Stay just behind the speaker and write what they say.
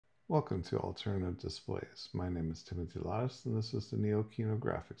Welcome to Alternative Displays. My name is Timothy Lottis, and this is the Neo Kino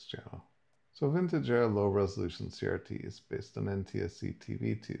Graphics channel. So vintage-era low-resolution CRTs based on NTSC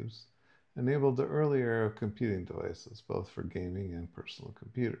TV tubes enabled the early era of computing devices, both for gaming and personal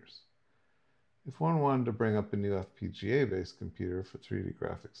computers. If one wanted to bring up a new FPGA-based computer for 3D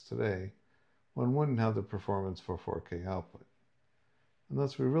graphics today, one wouldn't have the performance for 4K output. And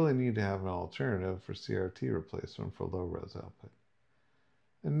thus we really need to have an alternative for CRT replacement for low-res output.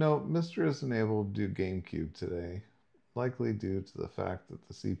 And note, MiSTer isn't able to do GameCube today, likely due to the fact that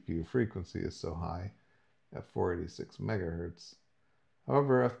the CPU frequency is so high at 486 MHz.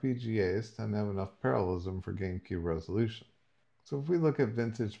 However, FPGAs tend to have enough parallelism for GameCube resolution. So if we look at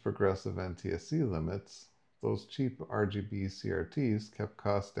vintage progressive NTSC limits, those cheap RGB CRTs kept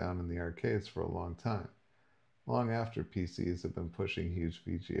costs down in the arcades for a long time, long after PCs have been pushing huge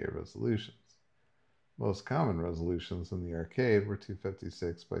VGA resolutions. Most common resolutions in the arcade were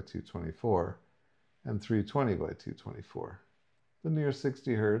 256 by 224 and 320 by 224. The near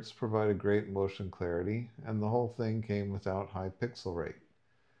 60 Hz provided great motion clarity, and the whole thing came without high pixel rate.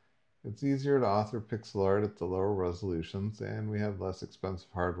 It's easier to author pixel art at the lower resolutions, and we have less expensive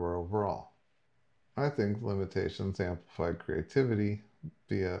hardware overall. I think limitations amplified creativity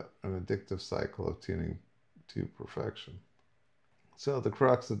via an addictive cycle of tuning to perfection. So the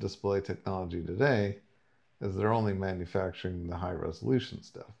crux of display technology today is they're only manufacturing the high-resolution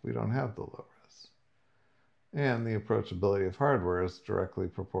stuff. We don't have the low-res. And the approachability of hardware is directly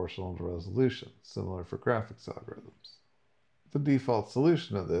proportional to resolution, similar for graphics algorithms. The default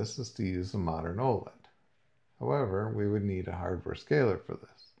solution of this is to use a modern OLED. However, we would need a hardware scaler for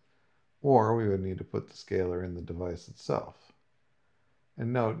this, or we would need to put the scaler in the device itself.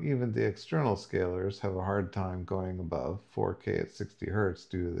 And note, even the external scalers have a hard time going above 4K at 60 Hz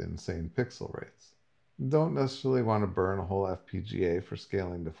due to the insane pixel rates. Don't necessarily want to burn a whole FPGA for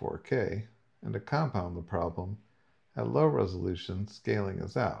scaling to 4K, and to compound the problem, at low resolution, scaling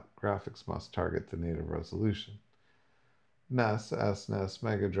is out. Graphics must target the native resolution. NES, SNES,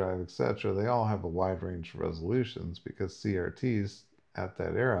 Mega Drive, etc., they all have a wide range of resolutions because CRTs at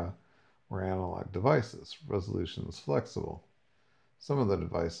that era were analog devices. Resolution is flexible. Some of the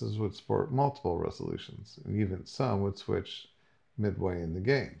devices would support multiple resolutions, and even some would switch midway in the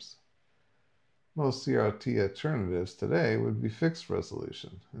games. Most CRT alternatives today would be fixed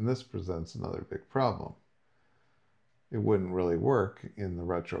resolution, and this presents another big problem. It wouldn't really work in the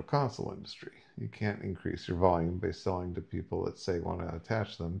retro console industry. You can't increase your volume by selling to people that say want to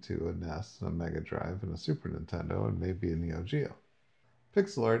attach them to a NES, a Mega Drive, and a Super Nintendo, and maybe a Neo Geo.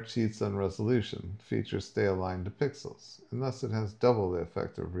 Pixel art cheats on resolution. Features stay aligned to pixels, and thus it has double the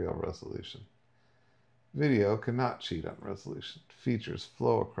effect of real resolution. Video cannot cheat on resolution. Features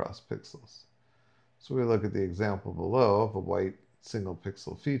flow across pixels. So we look at the example below of a white single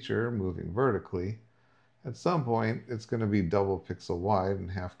pixel feature moving vertically. At some point, it's going to be double pixel wide and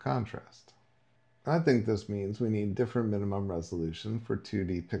half contrast. I think this means we need different minimum resolution for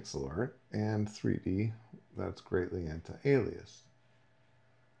 2D pixel art and 3D that's greatly anti-aliased.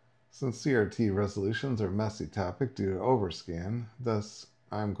 Since CRT resolutions are a messy topic due to overscan, thus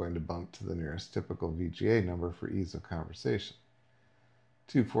I'm going to bump to the nearest typical VGA number for ease of conversation.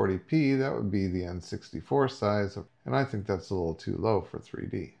 240p, that would be the N64 size, and I think that's a little too low for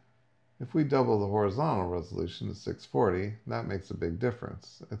 3D. If we double the horizontal resolution to 640, that makes a big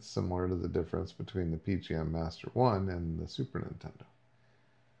difference. It's similar to the difference between the PGM Master 1 and the Super Nintendo.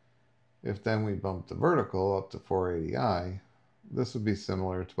 If then we bump the vertical up to 480i, this would be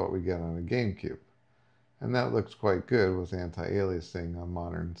similar to what we get on a GameCube, and that looks quite good with anti-aliasing on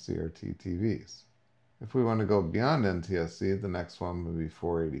modern CRT TVs. If we want to go beyond NTSC, the next one would be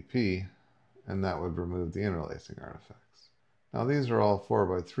 480p, and that would remove the interlacing artifacts. Now these are all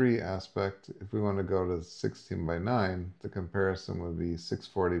 4:3 aspect. If we want to go to 16:9, the comparison would be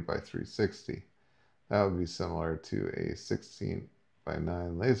 640 by 360. That would be similar to a 16:9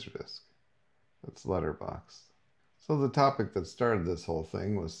 Laserdisc. That's letterboxed. So the topic that started this whole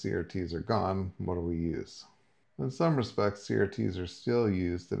thing was CRTs are gone, what do we use? In some respects, CRTs are still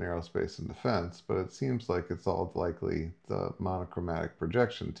used in aerospace and defense, but it seems like it's all likely the monochromatic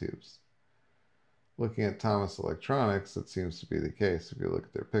projection tubes. Looking at Thomas Electronics, it seems to be the case if you look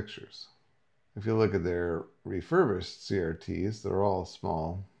at their pictures. If you look at their refurbished CRTs, they're all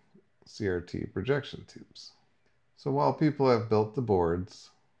small CRT projection tubes. So while people have built the boards,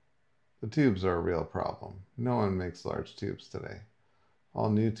 the tubes are a real problem. No one makes large tubes today. All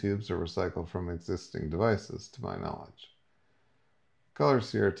new tubes are recycled from existing devices, to my knowledge. Color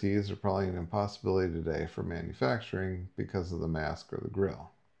CRTs are probably an impossibility today for manufacturing because of the mask or the grill.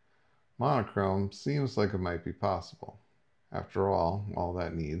 Monochrome seems like it might be possible. After all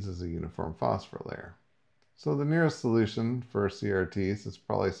that needs is a uniform phosphor layer. So the nearest solution for CRTs is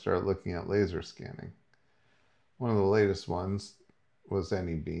probably start looking at laser scanning. One of the latest ones was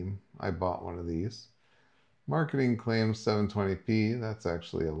AnyBeam. I bought one of these. Marketing claims 720p, that's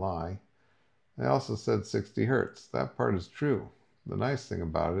actually a lie. They also said 60 Hz. That part is true. The nice thing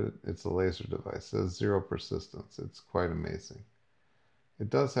about it, it's a laser device. It has zero persistence. It's quite amazing. It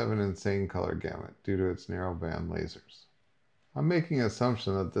does have an insane color gamut due to its narrowband lasers. I'm making an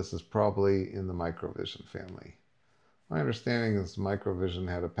assumption that this is probably in the microvision family. My understanding is microvision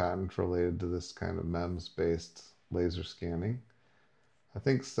had a patent related to this kind of MEMS-based laser scanning. I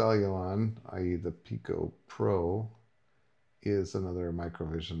think Cellulon, i.e. the Pico Pro, is another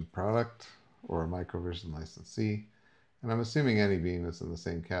microvision product or a microvision licensee, and I'm assuming AnyBeam is in the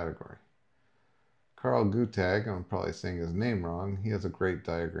same category. Carl Guttag, I'm probably saying his name wrong, he has a great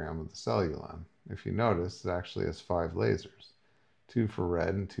diagram of the Cellulon. If you notice, it actually has 5 lasers, 2 for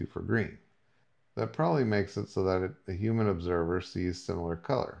red and 2 for green. That probably makes it so that a human observer sees similar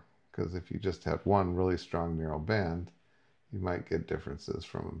color, because if you just had one really strong narrow band, you might get differences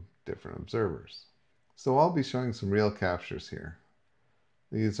from different observers. So I'll be showing some real captures here.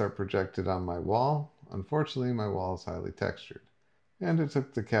 These are projected on my wall. Unfortunately, my wall is highly textured. And I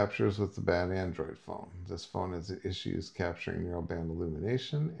took the captures with the bad Android phone. This phone has issues capturing narrowband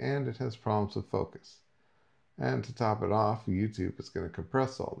illumination, and it has problems with focus. And to top it off, YouTube is going to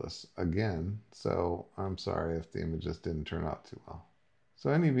compress all this again, so I'm sorry if the images didn't turn out too well. So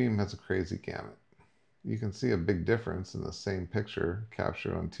AnyBeam has a crazy gamut. You can see a big difference in the same picture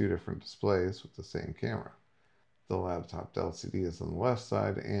captured on 2 different displays with the same camera. The laptop LCD is on the left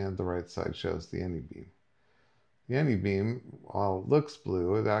side and the right side shows the AnyBeam. The AnyBeam, while it looks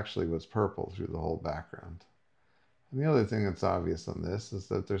blue, it actually was purple through the whole background. And the other thing that's obvious on this is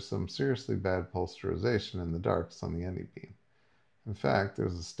that there's some seriously bad posterization in the darks on the AnyBeam. In fact,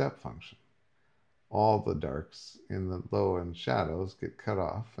 there's a step function. All the darks in the low end shadows get cut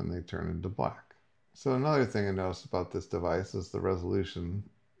off and they turn into black. So another thing I noticed about this device is the resolution.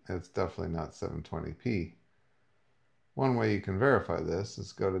 It's definitely not 720p. One way you can verify this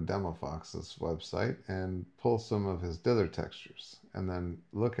is go to DemoFox's website and pull some of his dither textures, and then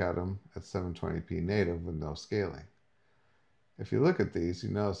look at them at 720p native with no scaling. If you look at these, you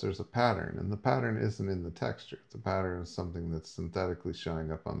notice there's a pattern, and the pattern isn't in the texture. The pattern is something that's synthetically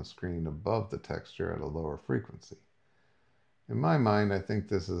showing up on the screen above the texture at a lower frequency. In my mind, I think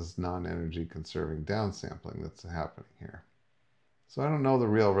this is non-energy conserving downsampling that's happening here. So I don't know the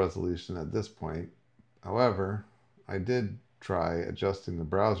real resolution at this point. However, I did try adjusting the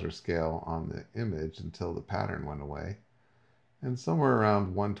browser scale on the image until the pattern went away, and somewhere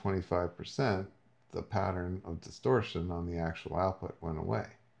around 125%, the pattern of distortion on the actual output went away.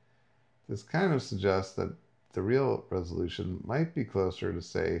 This kind of suggests that the real resolution might be closer to,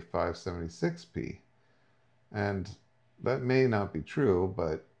 say, 576p, and that may not be true,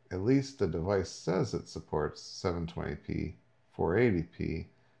 but at least the device says it supports 720p, 480p,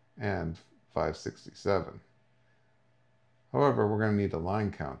 and 567. However, we're going to need a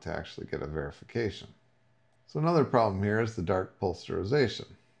line count to actually get a verification. So another problem here is the dark posterization.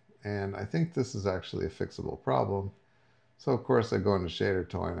 And I think this is actually a fixable problem. So of course I go into Shader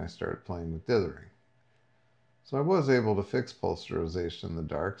Toy and I started playing with dithering. So I was able to fix posterization in the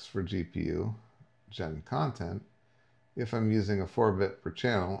darks for GPU gen content if I'm using a 4-bit per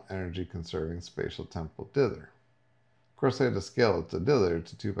channel energy conserving spatial temporal dither. Of course I had to scale it to dither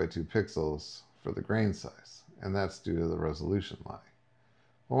to 2x2 pixels for the grain size, and that's due to the resolution lie.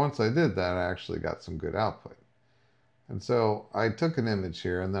 Well, once I did that, I actually got some good output. And so I took an image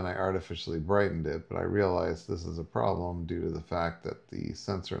here and then I artificially brightened it, but I realized this is a problem due to the fact that the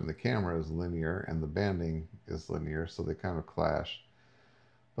sensor in the camera is linear and the banding is linear, so they kind of clash.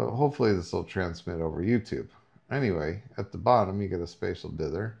 But hopefully this will transmit over YouTube. Anyway, at the bottom you get a spatial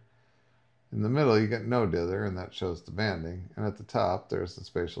dither. In the middle you get no dither, and that shows the banding. And at the top there's the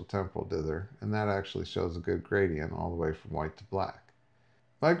spatial temporal dither, and that actually shows a good gradient all the way from white to black.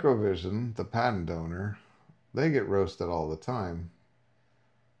 Microvision, the patent owner, they get roasted all the time.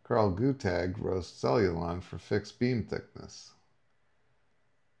 Carl Guttag roasts Cellulon for fixed beam thickness.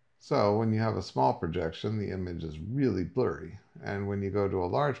 So when you have a small projection, the image is really blurry. And when you go to a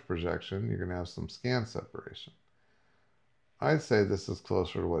large projection, you're going to have some scan separation. I'd say this is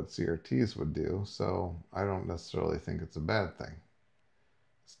closer to what CRTs would do, so I don't necessarily think it's a bad thing.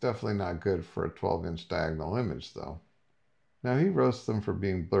 It's definitely not good for a 12-inch diagonal image, though. Now he roasts them for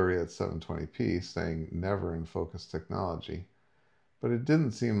being blurry at 720p, saying never in focus technology, but it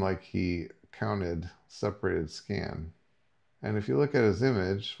didn't seem like he counted separated scan. And if you look at his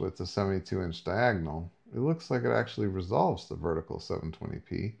image with the 72-inch diagonal, it looks like it actually resolves the vertical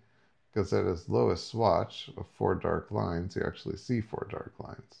 720p, because at its lowest swatch of 4 dark lines, you actually see 4 dark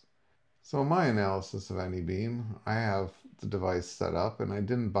lines. So in my analysis of AnyBeam, I have the device set up and I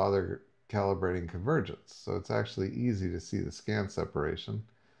didn't bother calibrating convergence, so it's actually easy to see the scan separation.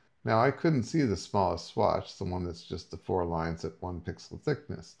 Now I couldn't see the smallest swatch, the one that's just the 4 lines at 1 pixel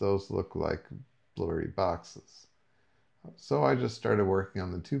thickness. Those look like blurry boxes. So I just started working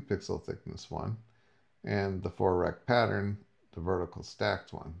on the 2 pixel thickness one and the 4 rect pattern, the vertical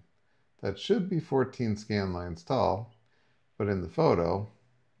stacked one. That should be 14 scan lines tall, but in the photo,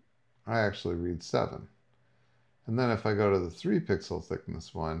 I actually read 7. And then if I go to the 3 pixel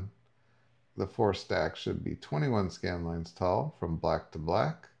thickness one, the 4 stack should be 21 scan lines tall from black to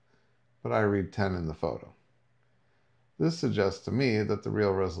black, but I read 10 in the photo. This suggests to me that the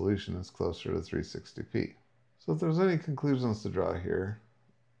real resolution is closer to 360p. So if there's any conclusions to draw here,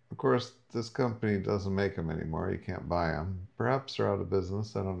 of course, this company doesn't make them anymore. You can't buy them. Perhaps they're out of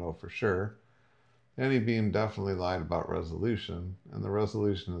business. I don't know for sure. AnyBeam definitely lied about resolution, and the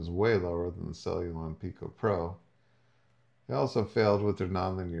resolution is way lower than the Cellulon Pico Pro. They also failed with their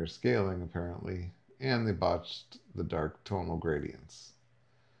nonlinear scaling, apparently, and they botched the dark tonal gradients.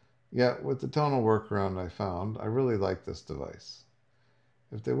 Yet, with the tonal workaround I found, I really like this device.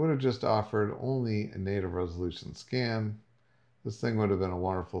 If they would have just offered only a native resolution scan, this thing would have been a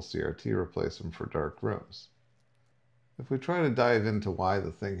wonderful CRT replacement for dark rooms. If we try to dive into why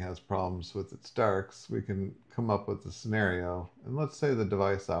the thing has problems with its darks, we can come up with a scenario, and let's say the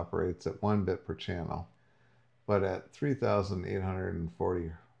device operates at 1 bit per channel, but at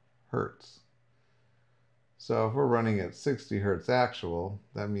 3,840 Hertz. So if we're running at 60 Hertz actual,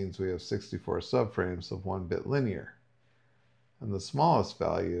 that means we have 64 subframes of 1 bit linear. And the smallest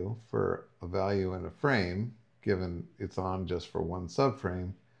value for a value in a frame, given it's on just for one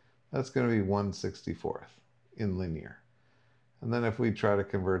subframe, that's going to be 1/64th in linear. And then if we try to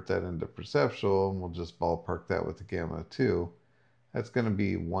convert that into perceptual, and we'll just ballpark that with the gamma 2, that's going to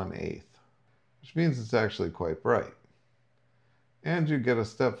be 1/8, which means it's actually quite bright. And you get a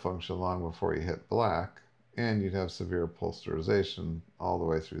step function long before you hit black, and you'd have severe polarization all the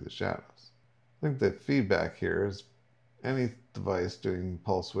way through the shadows. I think the feedback here is any device doing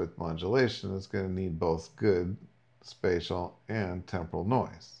pulse width modulation is going to need both good spatial and temporal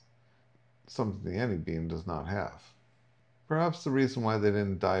noise, something the AnyBeam does not have. Perhaps the reason why they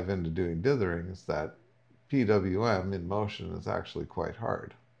didn't dive into doing dithering is that PWM in motion is actually quite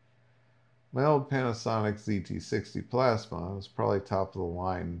hard. My old Panasonic ZT60 Plasma was probably top of the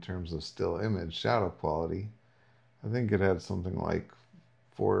line in terms of still image shadow quality. I think it had something like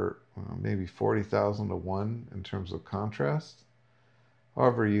maybe 40,000 to 1 in terms of contrast.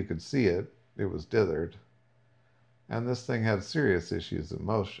 However you could see it, it was dithered. And this thing had serious issues in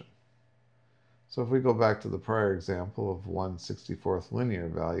motion. So if we go back to the prior example of 1/64th linear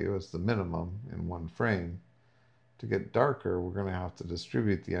value as the minimum in one frame, to get darker, we're going to have to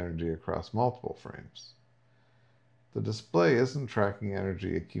distribute the energy across multiple frames. The display isn't tracking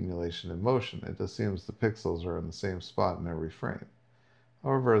energy accumulation in motion. It assumes the pixels are in the same spot in every frame.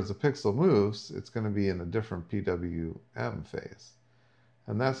 However, as the pixel moves, it's going to be in a different PWM phase.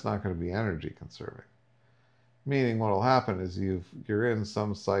 And that's not going to be energy conserving. Meaning what will happen is you're in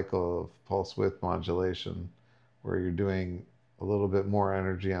some cycle of pulse width modulation where you're doing a little bit more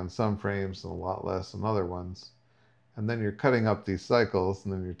energy on some frames and a lot less on other ones. And then you're cutting up these cycles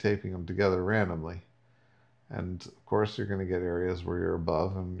and then you're taping them together randomly. And of course you're going to get areas where you're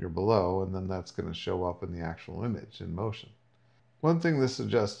above and you're below, and then that's going to show up in the actual image in motion. One thing this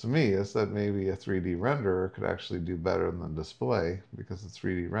suggests to me is that maybe a 3D renderer could actually do better than the display, because the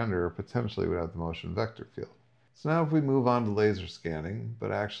 3D renderer potentially would have the motion vector field. So now if we move on to laser scanning,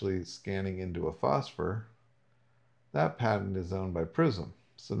 but actually scanning into a phosphor, that patent is owned by Prism,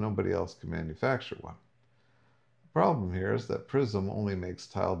 so nobody else can manufacture one. The problem here is that Prism only makes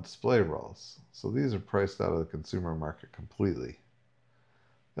tiled display rolls, so these are priced out of the consumer market completely.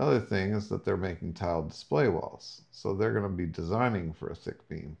 The other thing is that they're making tiled display walls, so they're going to be designing for a thick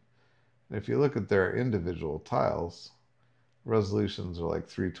beam. And if you look at their individual tiles, resolutions are like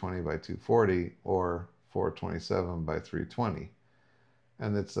 320 by 240 or 427 by 320,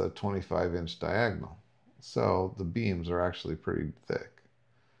 and it's a 25-inch diagonal. So the beams are actually pretty thick,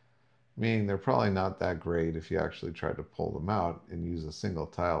 meaning they're probably not that great if you actually try to pull them out and use a single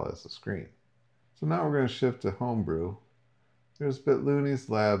tile as a screen. So now we're going to shift to Homebrew. Here's BitLooney's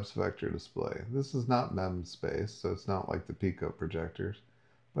Labs vector display. This is not MEMS based, so it's not like the Pico projectors,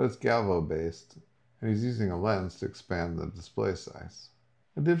 but it's Galvo based, and he's using a lens to expand the display size.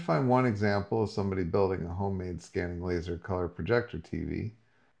 I did find one example of somebody building a homemade scanning laser color projector TV.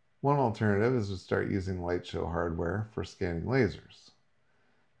 One alternative is to start using light show hardware for scanning lasers.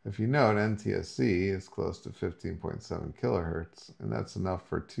 If you note, NTSC is close to 15.7 kilohertz, and that's enough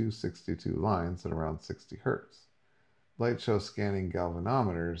for 262 lines at around 60 hertz. Light show scanning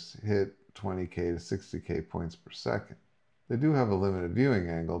galvanometers hit 20K to 60K points per second. They do have a limited viewing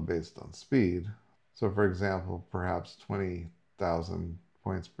angle based on speed, so for example, perhaps 20,000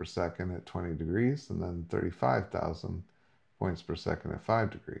 points per second at 20 degrees, and then 35,000 points per second at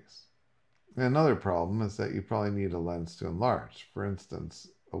 5 degrees. Another problem is that you probably need a lens to enlarge. For instance,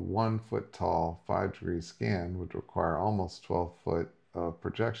 a 1-foot tall 5-degree scan would require almost 12 foot of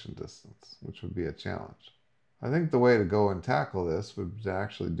projection distance, which would be a challenge. I think the way to go and tackle this would be to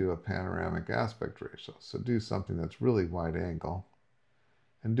actually do a panoramic aspect ratio. So do something that's really wide angle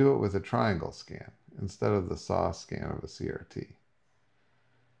and do it with a triangle scan instead of the saw scan of a CRT.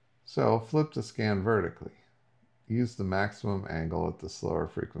 So flip the scan vertically. Use the maximum angle at the slower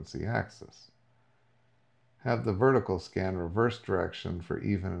frequency axis. Have the vertical scan reverse direction for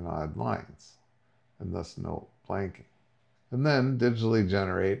even and odd lines, and thus no blanking. And then digitally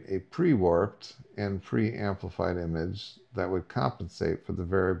generate a pre-warped and pre-amplified image that would compensate for the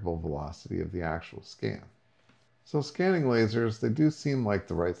variable velocity of the actual scan. So scanning lasers, they do seem like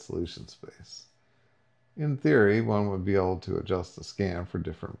the right solution space. In theory, one would be able to adjust the scan for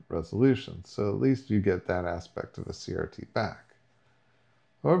different resolutions, so at least you get that aspect of a CRT back.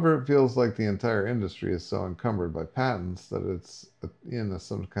 However, it feels like the entire industry is so encumbered by patents that it's in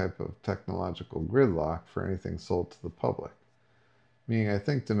some type of technological gridlock for anything sold to the public. Meaning, I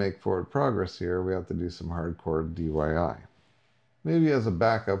think to make forward progress here, we have to do some hardcore DIY. Maybe as a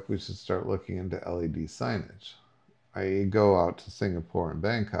backup, we should start looking into LED signage. I.e., go out to Singapore and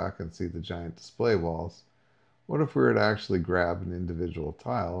Bangkok and see the giant display walls. What if we were to actually grab an individual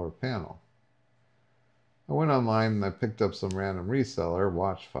tile or panel? I went online and I picked up some random reseller,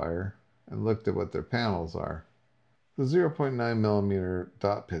 Watchfire, and looked at what their panels are. The 0.9mm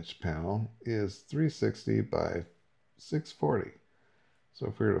dot pitch panel is 360 by 640. So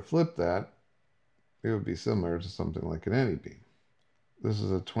if we were to flip that, it would be similar to something like an AnyBeam. This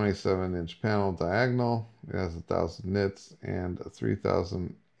is a 27-inch panel diagonal. It has 1,000 nits and a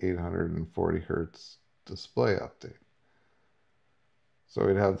 3,840 hertz display update. So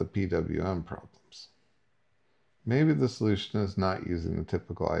we'd have the PWM problems. Maybe the solution is not using the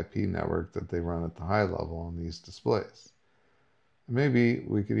typical IP network that they run at the high level on these displays. Maybe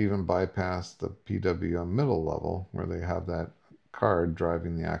we could even bypass the PWM middle level where they have that card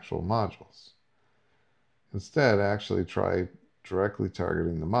driving the actual modules. Instead, actually try directly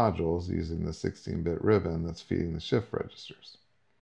targeting the modules using the 16-bit ribbon that's feeding the shift registers.